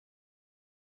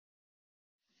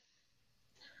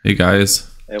Hey guys,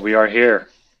 And we are here,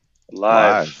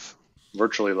 live, Live,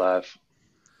 virtually live.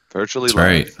 virtually that's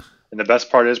right. live. And the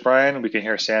best part is, Brian, we can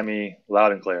hear Sammy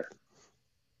loud and clear.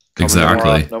 Coming No in.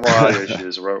 more, Exactly. no more audio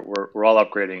issues. We're all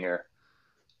upgrading here.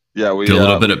 Yeah, Get we a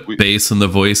little uh bit we, of we bass in the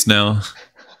voice now.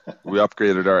 we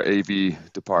upgraded our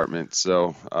AV department,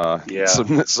 so Yeah,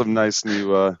 some nice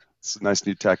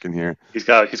new tech in here. he's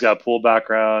got a pool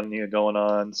background going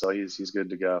on, so he's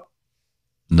good to go.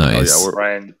 Oh yeah, Nice.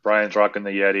 we're Brian's rocking the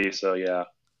Yeti, so yeah.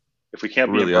 If we can't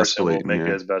we're be in really person, we'll escalating make it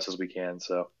here. as best as we can.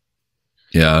 So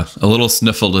Yeah, a little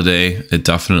sniffle today. It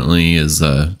definitely is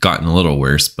gotten a little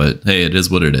worse, but hey, it is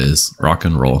what it is. Rock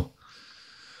and roll.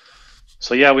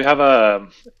 So yeah, we have a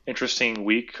interesting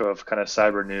week of kind of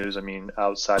cyber news. I mean,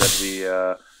 outside of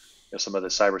the some of the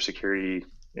cybersecurity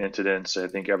incidents, I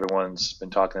think everyone's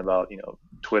been talking about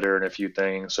Twitter and a few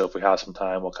things. So if we have some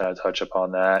time, we'll kind of touch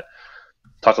upon that.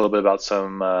 Talk a little bit about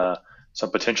some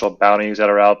potential bounties that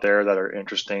are out there that are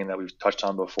interesting that we've touched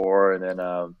on before, and then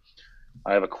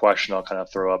I have a question I'll kind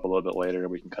of throw up a little bit later.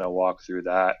 We can kind of walk through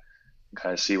that and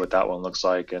kind of see what that one looks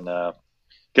like and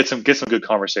get some good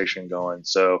conversation going.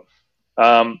 So.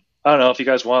 I don't know if you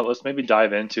guys want. Let's maybe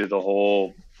dive into the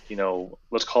whole,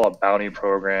 let's call it bounty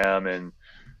program, and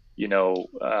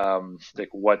like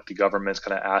what the government's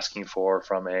kind of asking for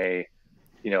from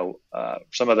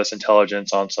some of this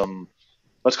intelligence on some,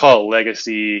 let's call it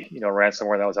legacy,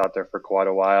 ransomware that was out there for quite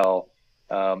a while.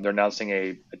 They're announcing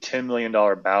a $10 million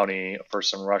bounty for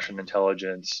some Russian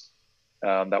intelligence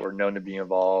that were known to be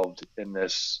involved in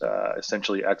this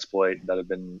essentially exploit that have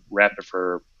been rampant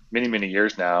for many, many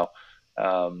years now.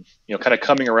 Kind of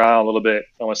coming around a little bit.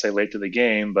 I don't want to say late to the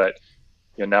game, but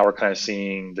now we're kind of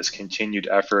seeing this continued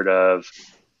effort of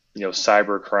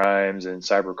cyber crimes and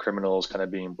cyber criminals kind of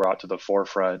being brought to the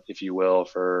forefront, if you will,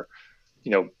 for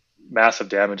you know massive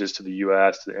damages to the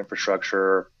U.S. to the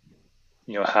infrastructure.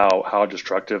 How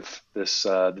destructive this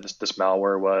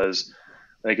malware was.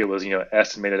 I think it was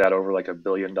estimated at over like $1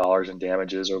 billion in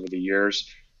damages over the years.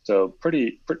 So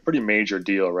pretty major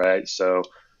deal, right? So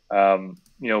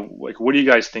like what do you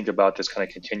guys think about this kind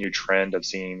of continued trend of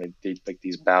seeing like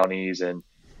these bounties and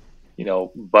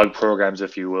bug programs,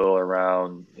 if you will,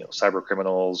 around cyber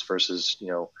criminals versus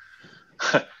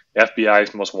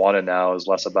FBI's most wanted now is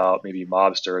less about maybe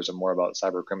mobsters and more about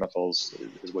cyber criminals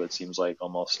is what it seems like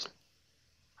almost.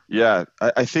 Yeah,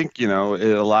 I think it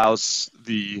allows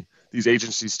these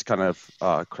agencies to kind of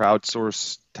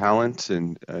crowdsource talent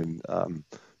and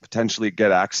potentially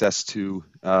get access to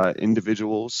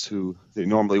individuals who they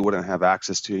normally wouldn't have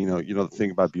access to. The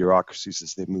thing about bureaucracies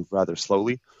is they move rather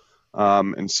slowly.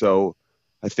 And so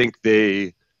I think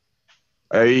this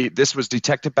was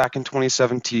detected back in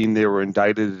 2017. They were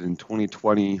indicted in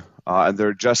 2020, and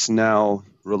they're just now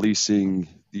releasing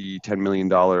the $10 million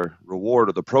reward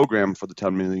or the program for the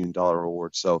 $10 million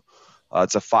reward. So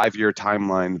it's a 5-year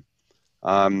timeline.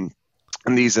 Um,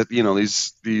 and these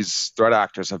threat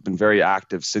actors have been very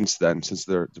active since then, since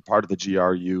they're part of the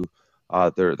GRU.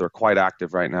 They're quite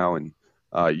active right now in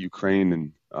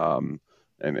Ukraine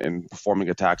and performing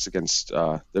attacks against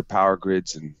their power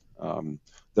grids and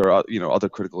their other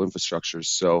critical infrastructures.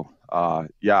 So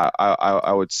yeah,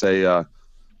 I would say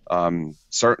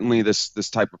certainly this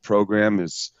type of program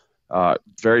is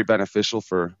very beneficial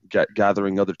for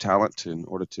gathering other talent in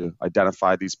order to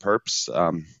identify these perps.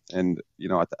 And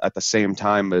at the same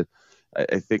time,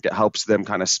 I think it helps them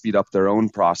kind of speed up their own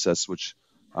process, which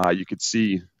you could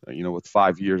see, with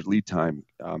 5 years lead time.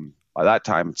 By that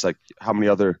time, it's like how many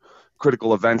other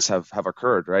critical events have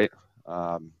occurred, right?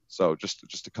 So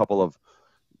just a couple of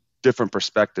different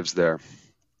perspectives there.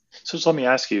 So just let me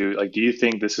ask you, like, do you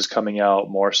think this is coming out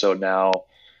more so now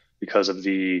because of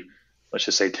the, let's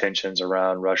just say, tensions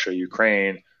around Russia,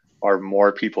 Ukraine? Are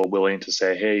more people willing to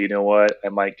say, hey, you know what, I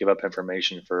might give up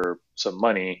information for some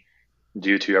money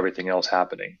due to everything else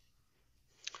happening?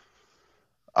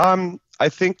 I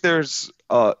think there's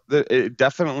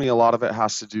definitely a lot of it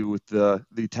has to do with the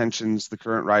tensions, the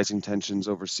current rising tensions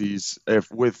overseas. If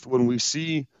with when we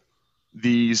see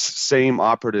these same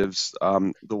operatives,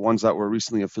 the ones that were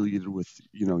recently affiliated with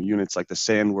units like the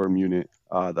Sandworm unit,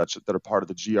 that are part of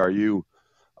the GRU,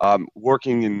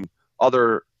 working in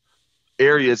other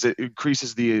areas, it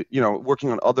increases the working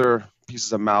on other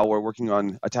pieces of malware, working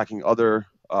on attacking other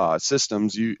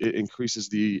systems. It increases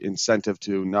the incentive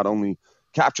to not only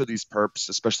capture these perps,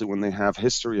 especially when they have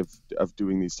history of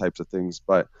doing these types of things,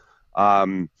 but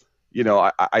um,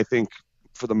 I think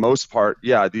for the most part,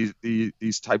 yeah,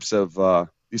 these types of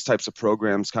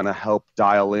programs kind of help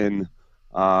dial in,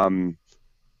 um,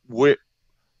 wi-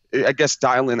 I guess,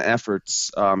 dial in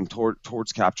efforts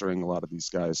towards capturing a lot of these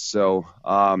guys. So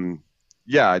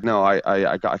Yeah, no, I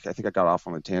think I got off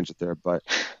on a tangent there, but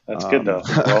That's good um, though.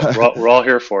 We're all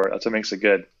here for it. That's what makes it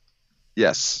good.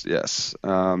 yes, yes,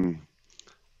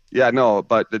 yeah, no,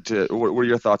 but what are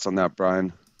your thoughts on that,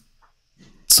 Brian?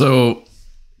 So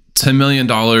 $10 million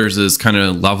is kind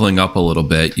of leveling up a little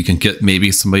bit. You can get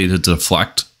maybe somebody to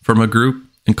deflect from a group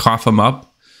and cough them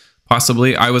up,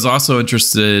 possibly. I was also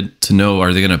interested to know,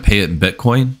 are they going to pay it in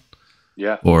Bitcoin?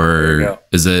 Yeah. There you Or go.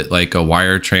 is it like a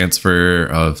wire transfer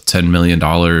of $10 million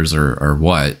or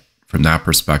what from that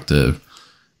perspective?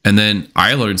 And then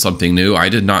I learned something new. I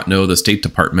did not know the State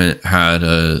Department had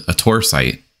a Tor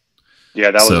site.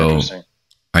 Yeah, that was So interesting.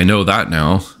 I know that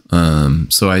now.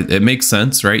 It makes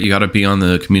sense, right? You got to be on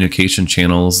the communication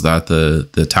channels that the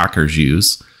attackers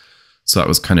use. So that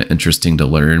was kind of interesting to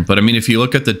learn. But I mean, if you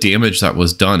look at the damage that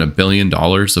was done, $1 billion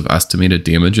of estimated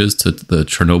damages to the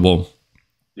Chernobyl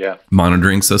Yeah.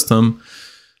 monitoring system,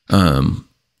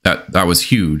 that was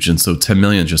huge. And so 10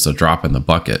 million is just a drop in the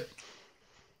bucket.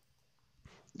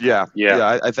 Yeah, Yeah.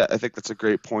 yeah, I think that's a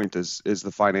great point. Is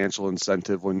the financial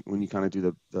incentive when you kind of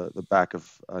do the back of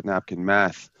napkin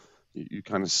math, you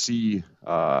kind of see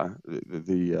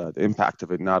the impact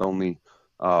of it not only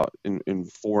in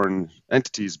foreign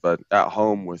entities but at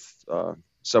home with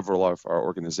several of our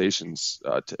organizations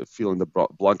feeling the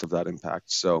blunt of that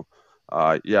impact. So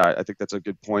yeah, I think that's a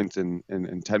good point. And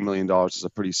 $10 million is a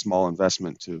pretty small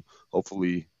investment to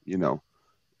hopefully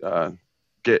uh,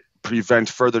 prevent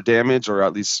further damage, or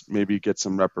at least maybe get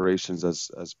some reparations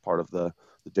as part of the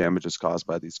damages caused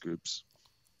by these groups.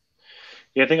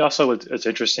 Yeah, I think also what's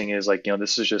interesting is like,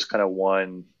 this is just kind of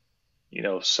one,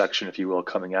 section, if you will,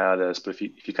 coming out of this. But if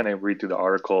you kind of read through the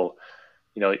article,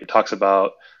 it talks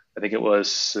about, I think it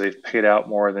was they've paid out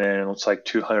more than it looks like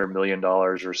 $200 million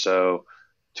or so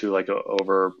to like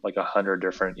over like 100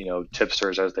 different,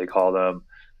 tipsters as they call them,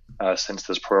 since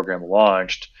this program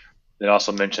launched. It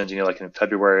also mentions, like in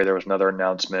February there was another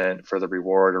announcement for the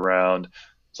reward around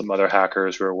some other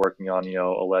hackers who are working on,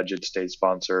 alleged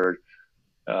state-sponsored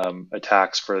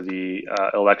attacks for the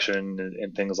election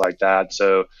and things like that.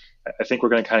 So I think we're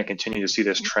going to kind of continue to see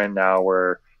this trend now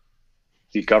where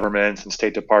the governments and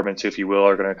state departments, if you will,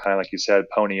 are going to kind of, like you said,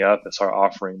 pony up and start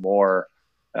offering more,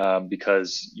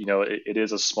 because it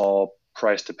is a small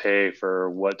price to pay for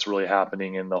what's really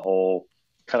happening in the whole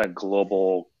kind of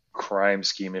global crime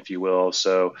scheme, if you will.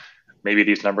 So maybe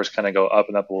these numbers kind of go up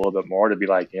and up a little bit more to be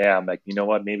like, yeah, I'm like, you know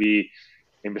what, maybe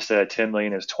instead of 10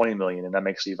 million is 20 million, and that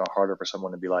makes it even harder for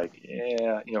someone to be like,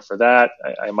 yeah, for that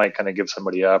I might kind of give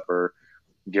somebody up or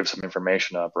give some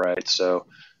information up, right? So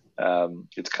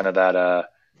it's kind of that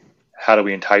how do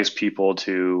we entice people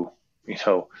to you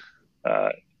know uh,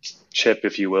 chip,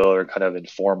 if you will, or kind of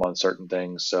inform on certain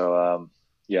things. So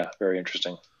yeah, very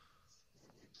interesting.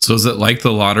 So is it like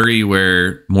the lottery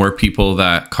where more people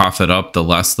that cough it up, the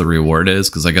less the reward is?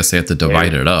 Because I guess they have to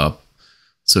divide Maybe. it up.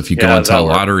 So if you Yeah, go how does into a that work?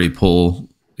 lottery pool,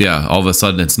 yeah, all of a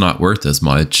sudden it's not worth as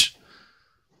much.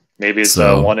 Maybe it's a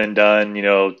So one and done,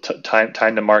 time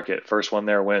to market, first one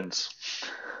there wins.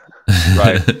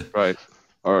 Right, right.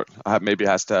 Or maybe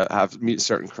has to have meet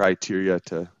certain criteria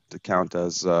to count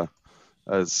as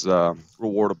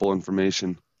rewardable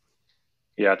information.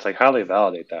 Yeah, it's like how do they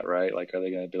validate that, right? Like, are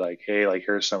they going to be like, hey, like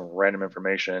here's some random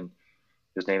information.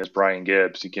 His name is Brian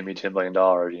Gibbs. You give me $10 million.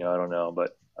 I don't know,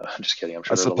 but I'm just kidding. I'm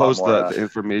I sure there's a lot suppose more. the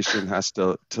information has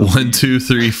to one, lead. two,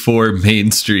 three, four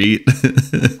Main Street.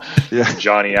 Yeah,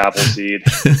 Johnny Appleseed.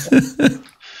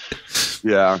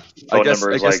 yeah. Phone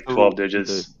number I is guess like 12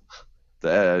 digits.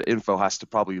 the info has to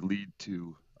probably lead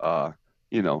to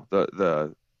you know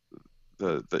the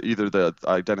either the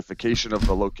identification of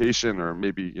the location or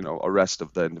maybe arrest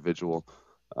of the individual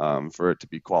for it to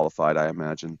be qualified, I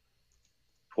imagine.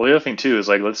 Well, the other thing too is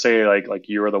like, let's say like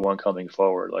you are the one coming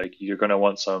forward. Like you're going to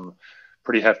want some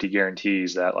pretty hefty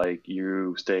guarantees that like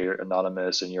you stay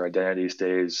anonymous and your identity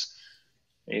stays,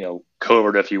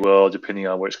 covert, if you will, depending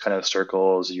on which kind of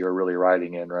circles you're really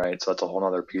riding in, right? So that's a whole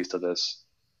other piece to this.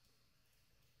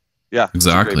 Yeah,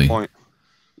 that's a great Exactly. point.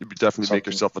 You would definitely make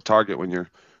Something. yourself a target when you're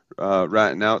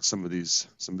ratting out some of these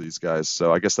guys.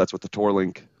 So I guess that's what the Tor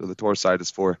link or the Tor side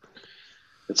is for.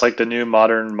 It's like the new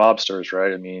modern mobsters,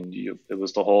 right? I mean, it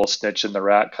was the whole snitch and the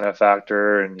rat kind of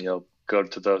factor, and go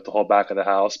to the whole back of the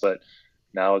house. But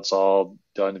now it's all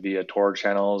done via Tor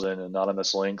channels and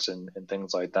anonymous links and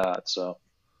things like that. So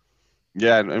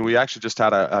Yeah, and we actually just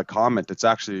had a comment. It's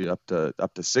actually up to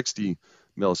 60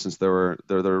 mil since there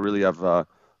really have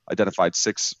identified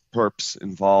 6 perps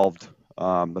involved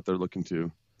that they're looking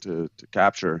to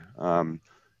capture,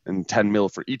 and 10 mil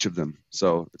for each of them.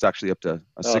 So it's actually up to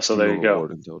a so 60 there mil you go.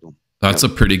 reward in total. That's Yep. a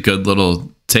pretty good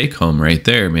little take home right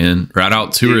there, man. Rat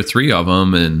out two or See, three of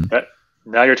them and that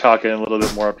Now you're talking a little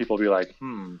bit more. People be like,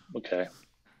 okay.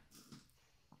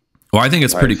 Well, I think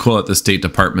it's pretty cool that the State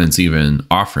Department's even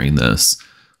offering this.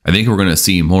 I think we're going to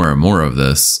see more and more of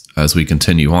this as we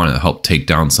continue on to help take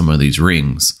down some of these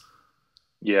rings.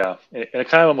 Yeah, and it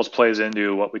kind of almost plays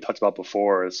into what we talked about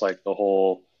before. It's like the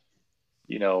whole,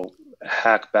 you know,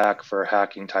 hack back for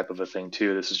hacking type of a thing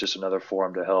too. This is just another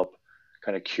forum to help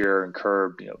kind of cure and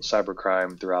curb,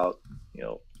 cybercrime throughout,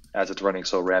 as it's running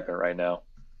so rampant right now,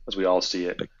 as we all see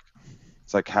it.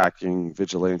 It's like hacking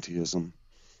vigilantism.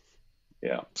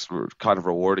 Yeah. It's kind of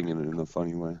rewarding it in a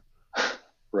funny way.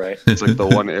 Right. It's like the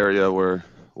one area where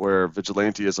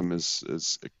vigilantism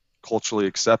is culturally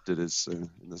accepted is in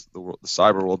the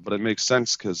cyber world, but it makes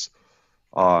sense because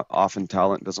often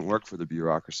talent doesn't work for the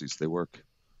bureaucracies; they work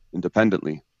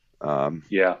independently.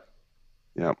 Yeah.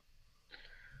 Yeah.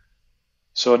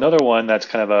 So another one that's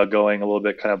kind of going a little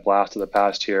bit kind of blast to the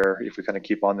past here, if we kind of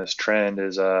keep on this trend,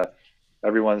 is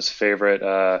everyone's favorite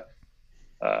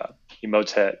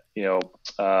Emotet,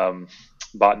 botnet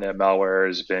malware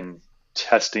has been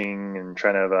testing and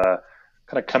trying to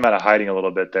kind of come out of hiding a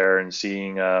little bit there and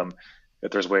seeing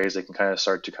if there's ways they can kind of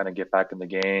start to kind of get back in the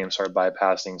game, start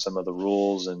bypassing some of the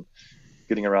rules and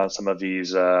getting around some of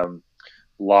these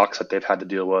locks that they've had to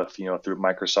deal with, through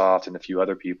Microsoft and a few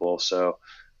other people. So,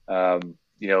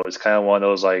 it's kind of one of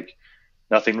those like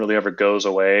nothing really ever goes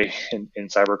away in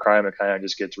cybercrime. It kind of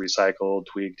just gets recycled,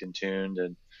 tweaked, and tuned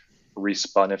and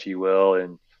respun, if you will,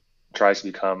 and tries to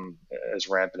become as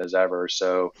rampant as ever.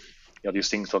 So, these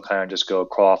things will kind of just go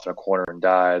crawl off in a corner and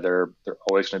die. They're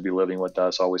always going to be living with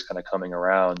us, always kind of coming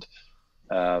around.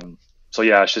 So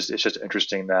yeah, it's just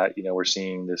interesting that we're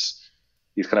seeing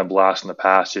these kind of blasts in the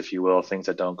past, if you will, things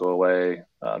that don't go away,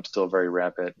 still very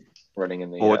rampant, running in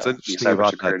the what's interesting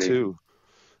about that too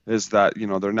is that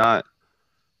they're not.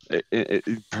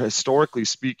 Historically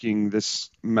speaking,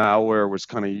 this malware was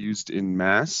kind of used in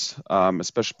mass,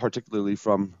 especially particularly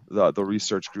from the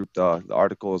research group the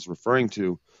article is referring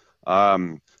to.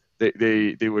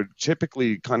 They would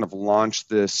typically kind of launch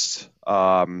this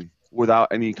without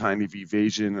any kind of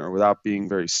evasion or without being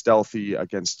very stealthy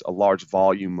against a large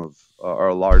volume of or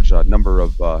a large number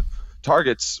of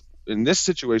targets. In this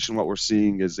situation, what we're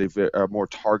seeing is a more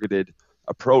targeted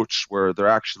approach where they're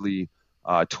actually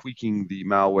tweaking the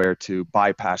malware to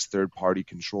bypass third-party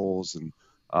controls and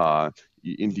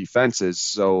in defenses.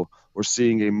 So we're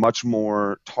seeing a much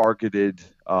more targeted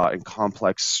and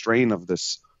complex strain of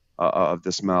this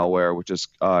malware, which is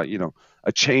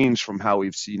a change from how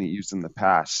we've seen it used in the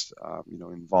past,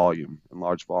 in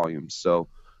large volumes. So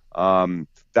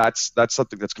that's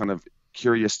something that's kind of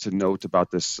curious to note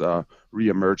about this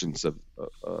reemergence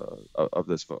of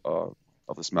this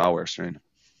malware strain.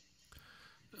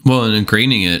 Well, and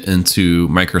ingraining it into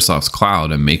Microsoft's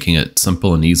cloud and making it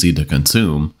simple and easy to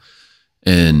consume.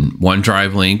 And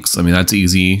OneDrive links, I mean, that's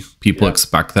easy. People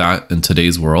expect that in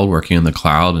today's world, working in the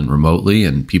cloud and remotely,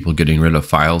 and people getting rid of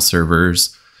file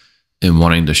servers and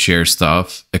wanting to share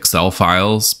stuff. Excel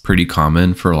files, pretty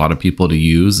common for a lot of people to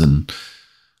use and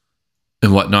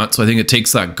whatnot. So I think it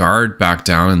takes that guard back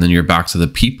down, and then you're back to the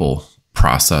people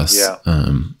process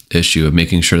issue of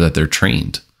making sure that they're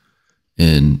trained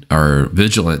and are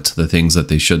vigilant to the things that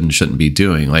they should and shouldn't be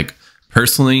doing. Like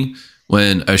personally,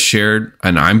 when a shared,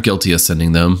 and I'm guilty of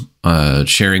sending them,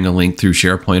 sharing a link through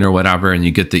SharePoint or whatever, and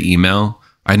you get the email,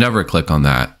 I never click on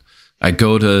that. I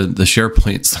go to the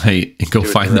SharePoint site and go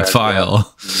find the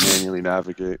file. Manually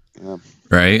navigate. Yeah.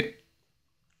 Right?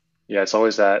 Yeah, it's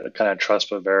always that kind of trust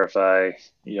but verify,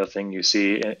 thing you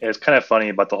see. And it's kind of funny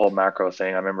about the whole macro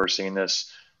thing. I remember seeing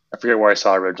this. I forget where I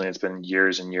saw it originally. It's been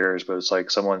years and years, but it's like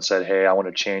someone said, "Hey, I want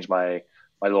to change my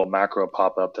little macro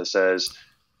pop up that says,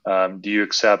 do you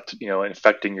accept,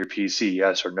 infecting your PC,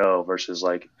 yes or no, versus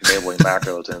like enabling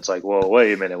macros." And it's like, whoa,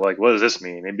 wait a minute. Like, what does this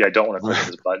mean? Maybe I don't want to click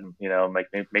this button,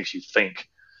 makes you think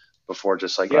before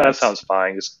just like, yeah, that sounds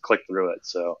fine. Just click through it.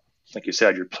 So like you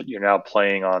said, you're now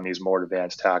playing on these more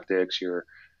advanced tactics. You're,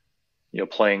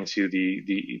 playing to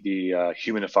the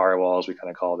human firewalls, we kind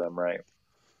of call them, right?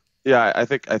 Yeah, I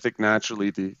think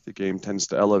naturally the game tends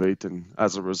to elevate, and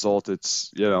as a result, it's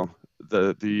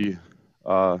the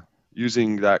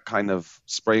using that kind of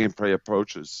spray and pray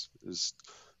approach is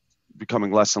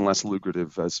becoming less and less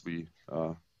lucrative as we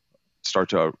start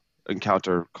to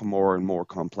encounter more and more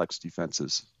complex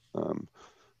defenses.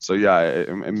 So yeah,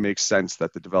 it makes sense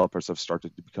that the developers have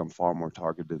started to become far more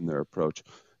targeted in their approach.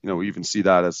 We even see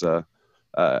that as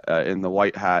in the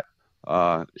white hat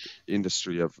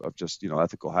industry of just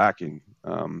ethical hacking,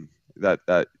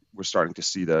 that we're starting to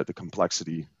see the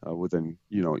complexity within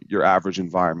your average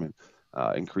environment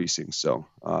increasing. So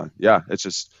yeah,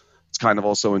 it's kind of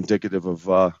also indicative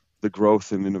of the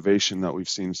growth and innovation that we've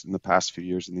seen in the past few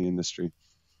years in the industry.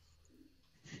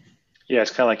 Yeah,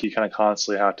 it's kind of like you kind of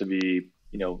constantly have to be,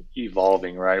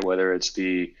 evolving, right? Whether it's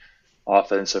the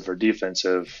offensive or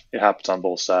defensive, it happens on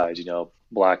both sides,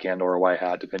 black and or white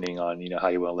hat, depending on, how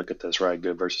you want to look at this, right?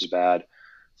 Good versus bad.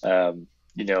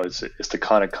 It's the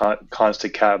kind of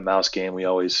constant cat and mouse game we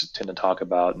always tend to talk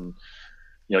about. And,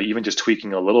 even just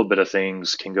tweaking a little bit of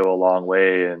things can go a long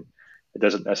way. And it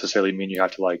doesn't necessarily mean you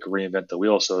have to like reinvent the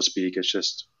wheel, so to speak. It's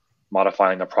just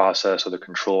modifying the process or the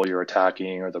control you're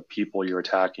attacking or the people you're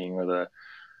attacking or the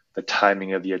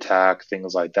timing of the attack,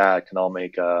 things like that can all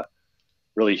make a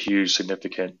really huge,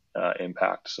 significant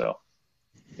impact. So,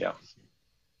 yeah.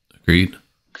 Agreed.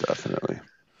 Definitely.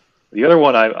 The other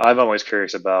one I'm always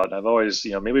curious about, and I've always,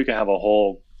 maybe we can have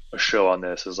a show on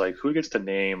this, is like who gets to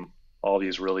name all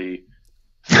these really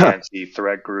fancy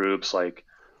threat groups like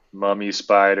Mummy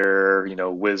Spider,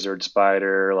 Wizard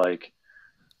Spider, like,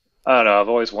 I don't know. I've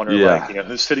always wondered, like,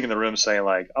 who's sitting in the room saying,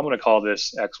 like, I'm going to call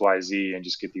this XYZ and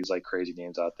just get these, like, crazy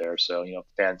names out there. So,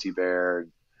 Fancy Bear,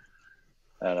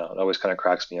 I don't know. It always kind of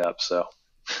cracks me up. So,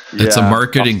 it's a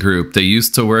marketing group. They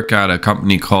used to work at a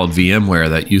company called VMware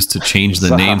that used to change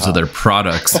the names of their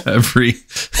products every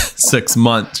 6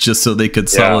 months just so they could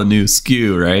sell a new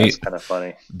SKU, right? That's kind of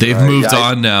funny. They've moved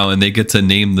on now and they get to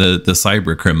name the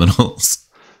cyber criminals.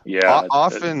 Yeah.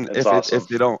 Often, if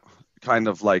they don't kind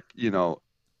of like,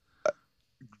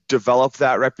 develop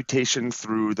that reputation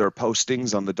through their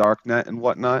postings on the darknet and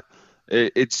whatnot,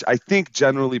 it's, I think,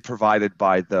 generally provided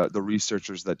by the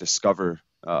researchers that discover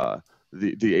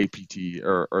the APT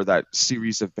or that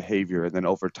series of behavior, and then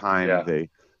over time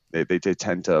they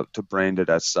tend to brand it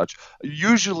as such.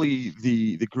 Usually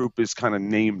the group is kind of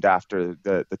named after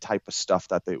the type of stuff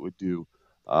that they would do.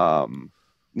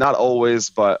 Not always,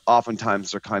 but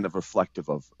oftentimes they're kind of reflective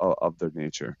of their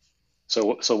nature.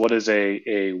 So what does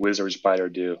a wizard spider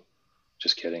do?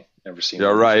 Just kidding. Never seen. Yeah,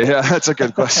 right. Yeah, that's a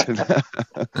good question. A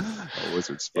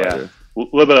wizard spider. Yeah,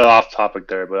 a little bit off topic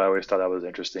there, but I always thought that was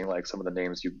interesting. Like some of the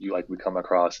names you like we come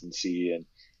across and see, and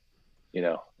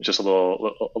it's just a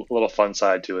little fun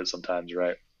side to it sometimes,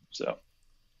 right? So.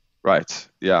 Right.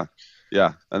 Yeah.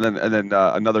 Yeah. And then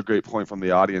another great point from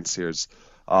the audience here is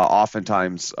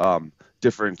oftentimes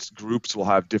different groups will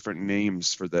have different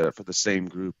names for the same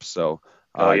group. So.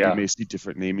 You may see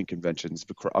different naming conventions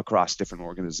across different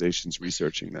organizations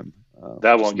researching them.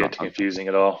 That won't get confusing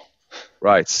at all.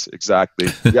 Right, exactly.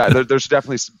 Yeah, there's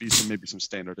definitely maybe some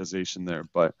standardization there,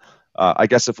 but I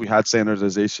guess if we had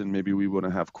standardization, maybe we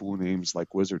wouldn't have cool names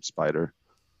like Wizard Spider.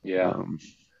 Yeah,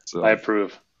 so. I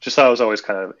approve. Just thought it was always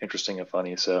kind of interesting and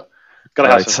funny, so gotta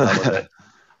have some fun with it.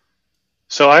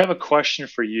 So I have a question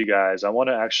for you guys. I want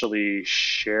to actually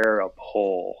share a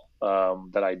poll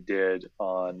that I did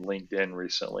on LinkedIn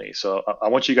recently. So I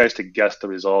want you guys to guess the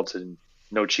results, and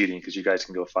no cheating because you guys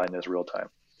can go find this real time.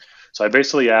 So I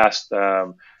basically asked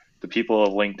the people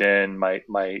of LinkedIn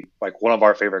my like one of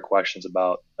our favorite questions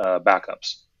about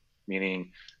backups,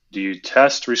 meaning do you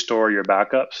test restore your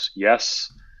backups?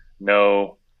 Yes,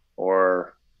 no,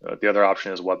 or the other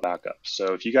option is what backups.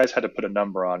 So if you guys had to put a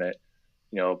number on it,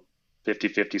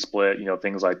 50-50 split,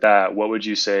 things like that, what would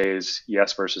you say is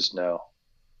yes versus no?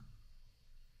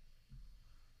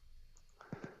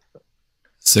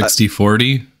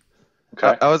 60-40.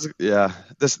 Okay. I was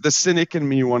the cynic in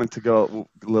me wanted to go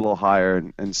a little higher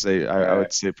and say I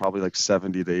would say probably like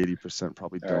 70 to 80%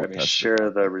 probably don't. All right, let me share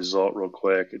the result real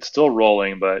quick. It's still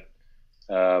rolling, but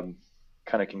kind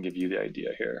of can give you the idea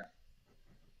here.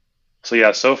 So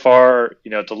yeah, so far,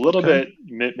 it's a little bit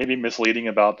maybe misleading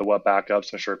about the what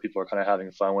backups. I'm sure people are kind of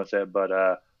having fun with it, but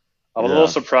I'm a little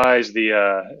surprised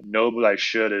the no, but I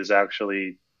should is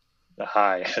actually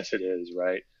high as it is,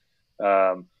 right?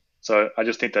 So I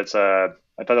just think that's I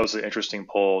thought that was an interesting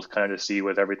poll kind of to see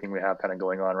with everything we have kind of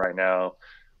going on right now.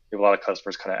 We have a lot of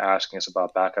customers kind of asking us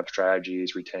about backup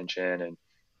strategies, retention, and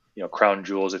crown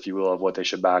jewels, if you will, of what they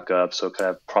should back up. So it kind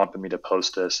of prompted me to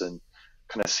post this and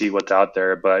kind of see what's out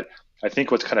there. But I think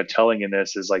what's kind of telling in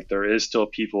this is like there is still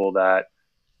people that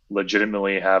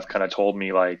legitimately have kind of told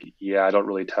me like, yeah, I don't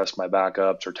really test my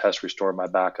backups or test restore my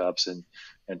backups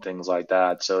and things like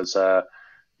that. So it's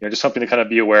just something to kind of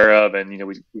be aware of. And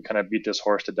we kind of beat this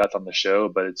horse to death on the show,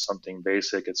 but it's something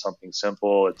basic. It's something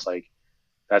simple. It's like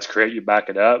that's great, you back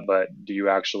it up, but do you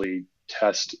actually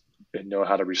test and know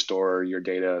how to restore your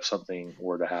data if something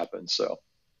were to happen? So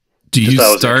do you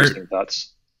start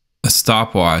a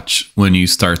stopwatch when you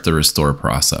start the restore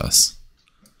process?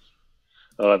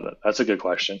 That's a good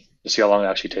question. To see how long it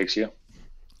actually takes you.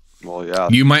 Well, yeah.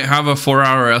 You might have a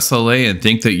 4-hour SLA and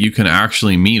think that you can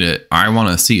actually meet it. I want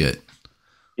to see it.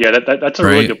 Yeah, that's a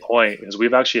really right? good point because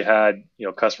we've actually had,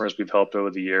 customers we've helped over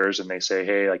the years and they say,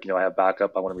 hey, like, I have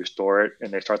backup, I want to restore it.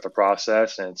 And they start the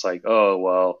process and it's like, oh,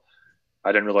 well,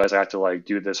 I didn't realize I have to like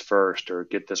do this first or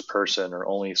get this person or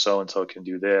only so and so can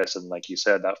do this. And like you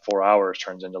said, that 4 hours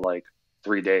turns into like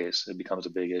 3 days. It becomes a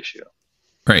big issue.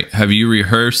 Right. Have you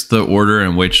rehearsed the order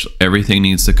in which everything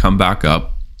needs to come back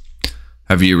up?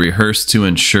 Have you rehearsed to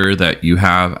ensure that you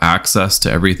have access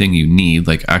to everything you need,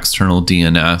 like external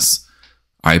DNS,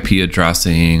 IP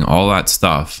addressing, all that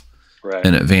stuff Right.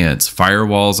 in advance?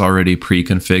 Firewalls already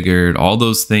pre-configured, all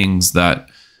those things that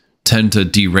tend to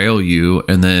derail you.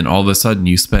 And then all of a sudden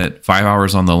you spent 5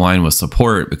 hours on the line with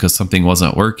support because something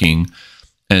wasn't working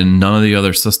and none of the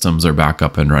other systems are back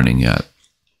up and running yet.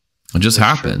 It just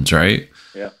happens, right?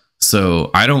 Yeah. So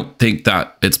I don't think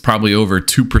that it's probably over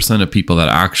 2% of people that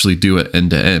actually do it end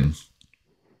to end.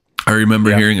 I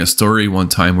remember hearing a story one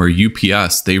time where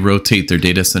UPS, they rotate their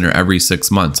data center every 6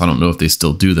 months. I don't know if they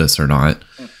still do this or not,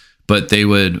 but they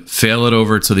would fail it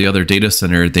over to the other data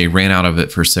center. They ran out of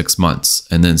it for 6 months.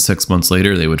 And then 6 months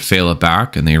later, they would fail it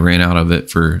back and they ran out of it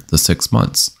for the 6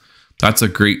 months. That's a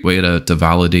great way to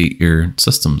validate your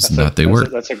systems and that they work.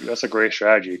 That's a great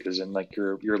strategy because then like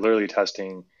you're literally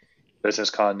testing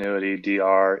business continuity,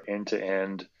 DR, end to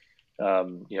end.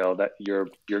 That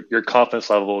your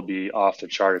confidence level will be off the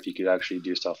chart if you could actually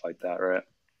do stuff like that, right?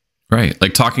 Right.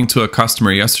 Like talking to a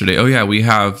customer yesterday. Oh yeah, we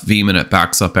have Veeam and it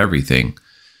backs up everything.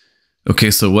 Okay,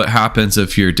 so what happens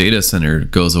if your data center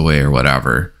goes away or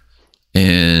whatever?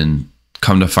 And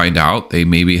come to find out, they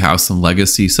maybe have some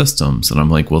legacy systems. And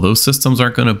I'm like, well, those systems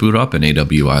aren't going to boot up in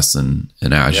AWS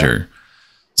and Azure. Yeah.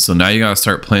 So now you got to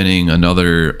start planning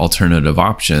another alternative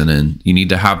option. And you need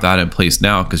to have that in place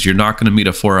now because you're not going to meet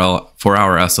a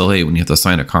 4-hour SLA when you have to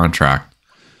sign a contract.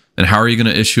 And how are you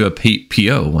going to issue a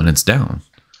PO when it's down?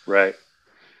 Right.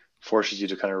 Forces you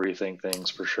to kind of rethink things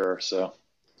for sure. So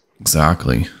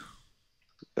exactly.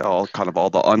 All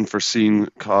the unforeseen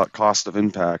cost of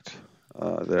impact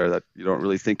there that you don't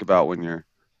really think about when you're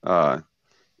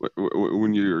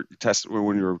when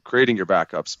you're creating your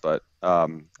backups. But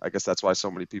I guess that's why so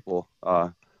many people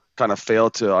kind of fail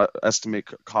to estimate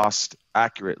cost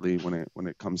accurately when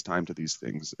it comes time to these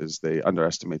things, is they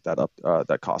underestimate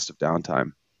that cost of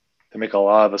downtime. They make a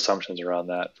lot of assumptions around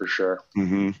that for sure.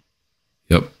 Mm-hmm.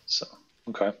 Yep. So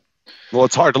okay. Well,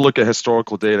 it's hard to look at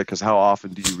historical data because how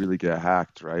often do you really get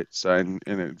hacked, right? So and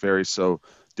it varies so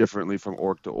differently from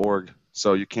org to org.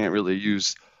 So you can't really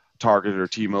use Target or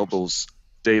T-Mobile's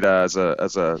data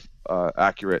as a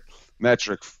accurate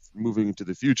metric moving into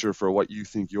the future for what you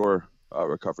think your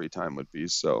recovery time would be.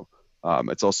 So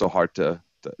it's also hard to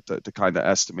kind of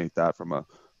estimate that from a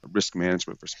risk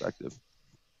management perspective.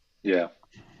 Yeah,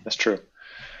 that's true.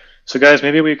 So guys,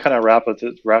 maybe we kind of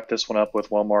wrap this one up with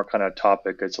one more kind of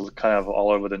topic. It's kind of all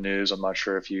over the news. I'm not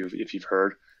sure if you've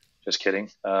heard. Just kidding.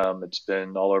 It's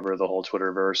been all over the whole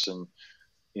Twitterverse and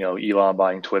Elon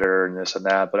buying Twitter and this and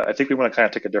that. But I think we want to kind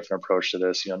of take a different approach to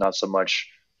this. Not so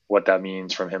much what that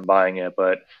means from him buying it,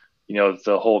 but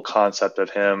the whole concept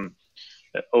of him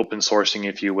open sourcing,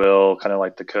 if you will, kind of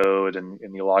like the code and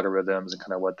the algorithms and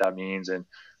kind of what that means. And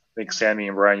I think Sammy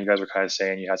and Brian, you guys were kind of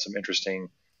saying you had some interesting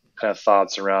kind of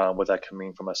thoughts around what that can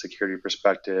mean from a security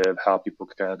perspective, how people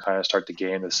can kind of start to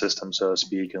game the system, so to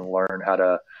speak, and learn how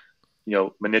to,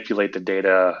 manipulate the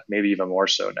data, maybe even more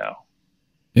so now.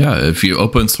 Yeah, if you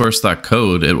open source that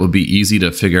code, it will be easy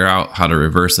to figure out how to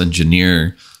reverse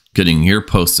engineer getting your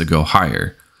post to go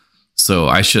higher. So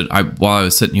while I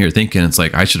was sitting here thinking, it's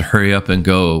like I should hurry up and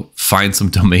go find some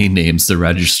domain names to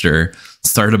register,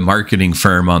 start a marketing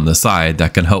firm on the side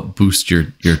that can help boost your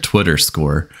Twitter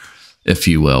score, if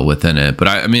you will, within it. But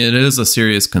I mean, it is a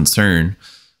serious concern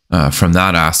from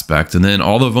that aspect. And then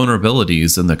all the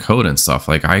vulnerabilities in the code and stuff,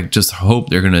 like I just hope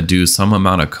they're going to do some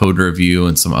amount of code review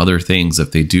and some other things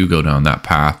if they do go down that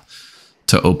path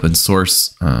to open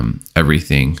source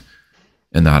everything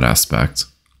in that aspect.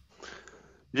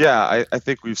 Yeah, I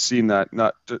think we've seen that.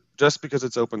 Not just because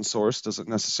it's open source doesn't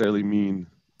necessarily mean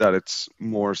that it's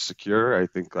more secure. I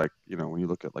think when you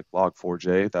look at like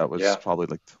Log4j, that was probably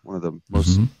like one of the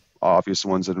most obvious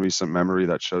ones in recent memory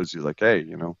that shows you like, hey,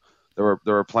 there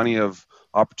were plenty of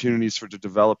opportunities for the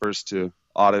developers to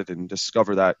audit and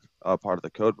discover that part of the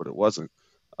code, but it wasn't.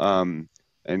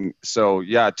 And so,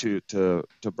 to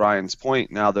Brian's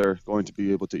point, now they're going to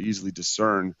be able to easily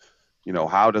discern,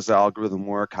 how does the algorithm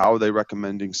work? How are they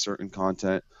recommending certain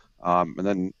content? And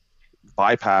then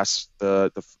bypass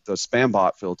the spam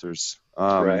bot filters.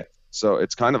 Right. So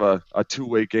it's kind of a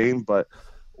two-way game, but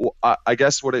I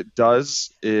guess what it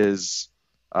does is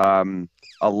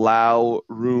allow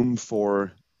room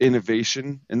for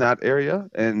innovation in that area.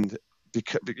 And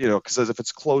because if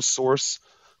it's closed source,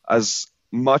 as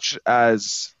much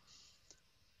as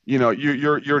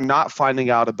you're not finding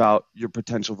out about your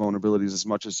potential vulnerabilities as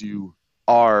much as you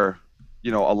are,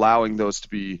 allowing those to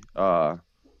be,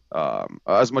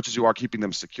 as much as you are keeping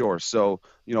them secure. So,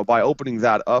 by opening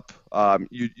that up,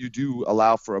 you do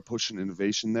allow for a push in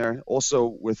innovation there. Also,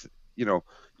 with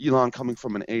Elon coming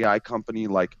from an AI company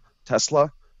like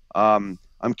Tesla, I'm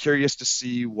curious to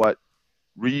see what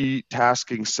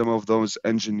retasking some of those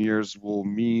engineers will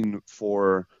mean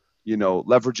for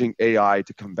leveraging AI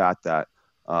to combat that.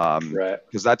 Right.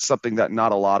 Because that's something that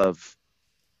not a lot of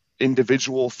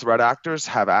individual threat actors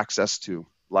have access to,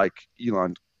 like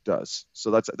Elon does.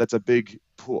 So that's a big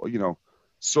pool,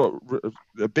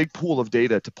 a big pool of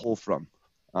data to pull from,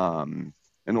 in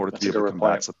order to be able to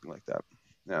combat something like that.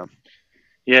 Yeah.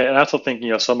 Yeah, and I also think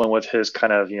someone with his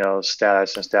kind of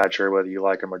status and stature, whether you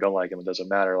like him or don't like him, it doesn't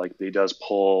matter. Like he does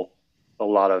pull a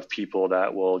lot of people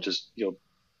that will just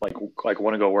like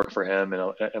want to go work for him,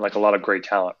 and like a lot of great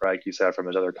talent, right? Like you said, from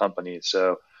his other companies.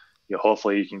 So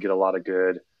hopefully you can get a lot of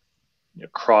good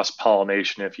cross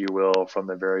pollination, if you will, from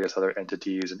the various other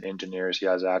entities and engineers he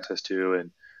has access to,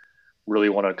 and really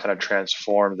want to kind of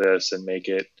transform this and make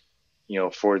it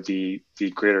for the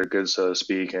greater good, so to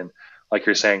speak. And like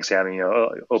you're saying, Sammy,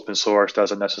 open source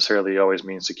doesn't necessarily always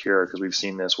mean secure, because we've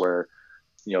seen this where,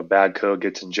 bad code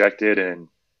gets injected and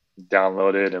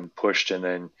downloaded and pushed, and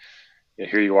then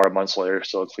here you are months later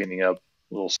still cleaning up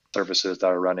little services that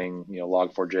are running.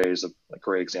 Log4j is a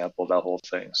great example of that whole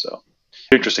thing. So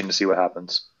interesting to see what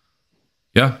happens.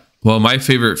 Yeah. Well, my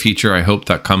favorite feature, I hope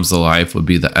that comes alive, would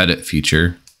be the edit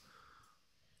feature.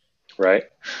 Right.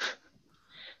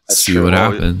 That's see true. What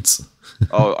happens.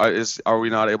 Are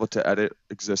we not able to edit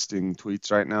existing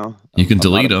tweets right now? You can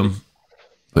delete them,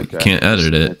 but okay. You can't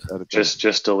edit it.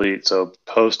 Just delete. So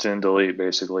post and delete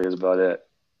basically is about it.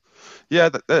 Yeah,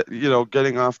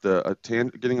 getting on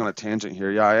a tangent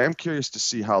here. Yeah, I am curious to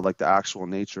see how like the actual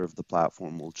nature of the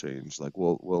platform will change. Like,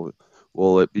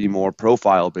 will it be more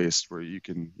profile based, where you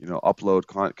can upload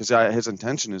content? Because his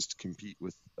intention is to compete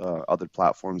with other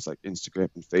platforms like Instagram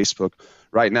and Facebook.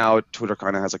 Right now, Twitter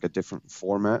kind of has like a different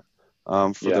format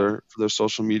for their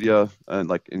social media and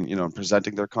like in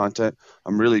presenting their content.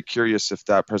 I'm really curious if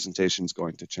that presentation is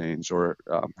going to change, or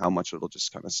how much it'll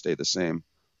just kind of stay the same.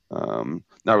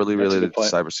 Not really related to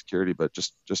cybersecurity, but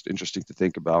just interesting to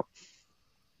think about.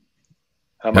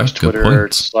 How much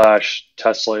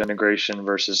Twitter/Tesla integration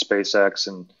versus SpaceX,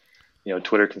 and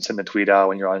Twitter can send a tweet out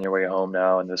when you're on your way home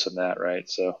now, and this and that, right?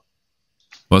 So,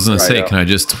 I was gonna say, can I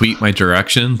just tweet my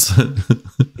directions?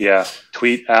 Yeah,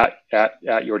 tweet at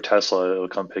your Tesla; it'll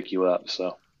come pick you up.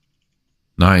 So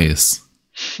nice.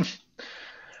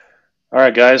 All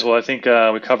right, guys. Well, I think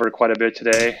we covered quite a bit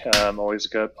today.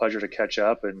 Always a pleasure to catch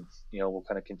up, and we'll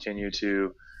kind of continue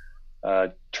to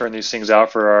turn these things out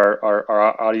for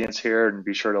our audience here, and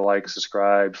be sure to like,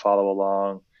 subscribe, follow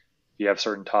along. If you have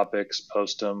certain topics,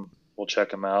 post them. We'll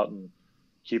check them out and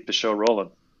keep the show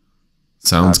rolling.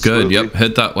 Sounds Absolutely. Good. Yep.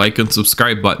 Hit that like and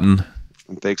subscribe button.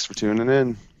 And thanks for tuning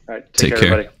in. All right. Take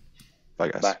care, everybody. Bye,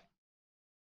 guys. Bye.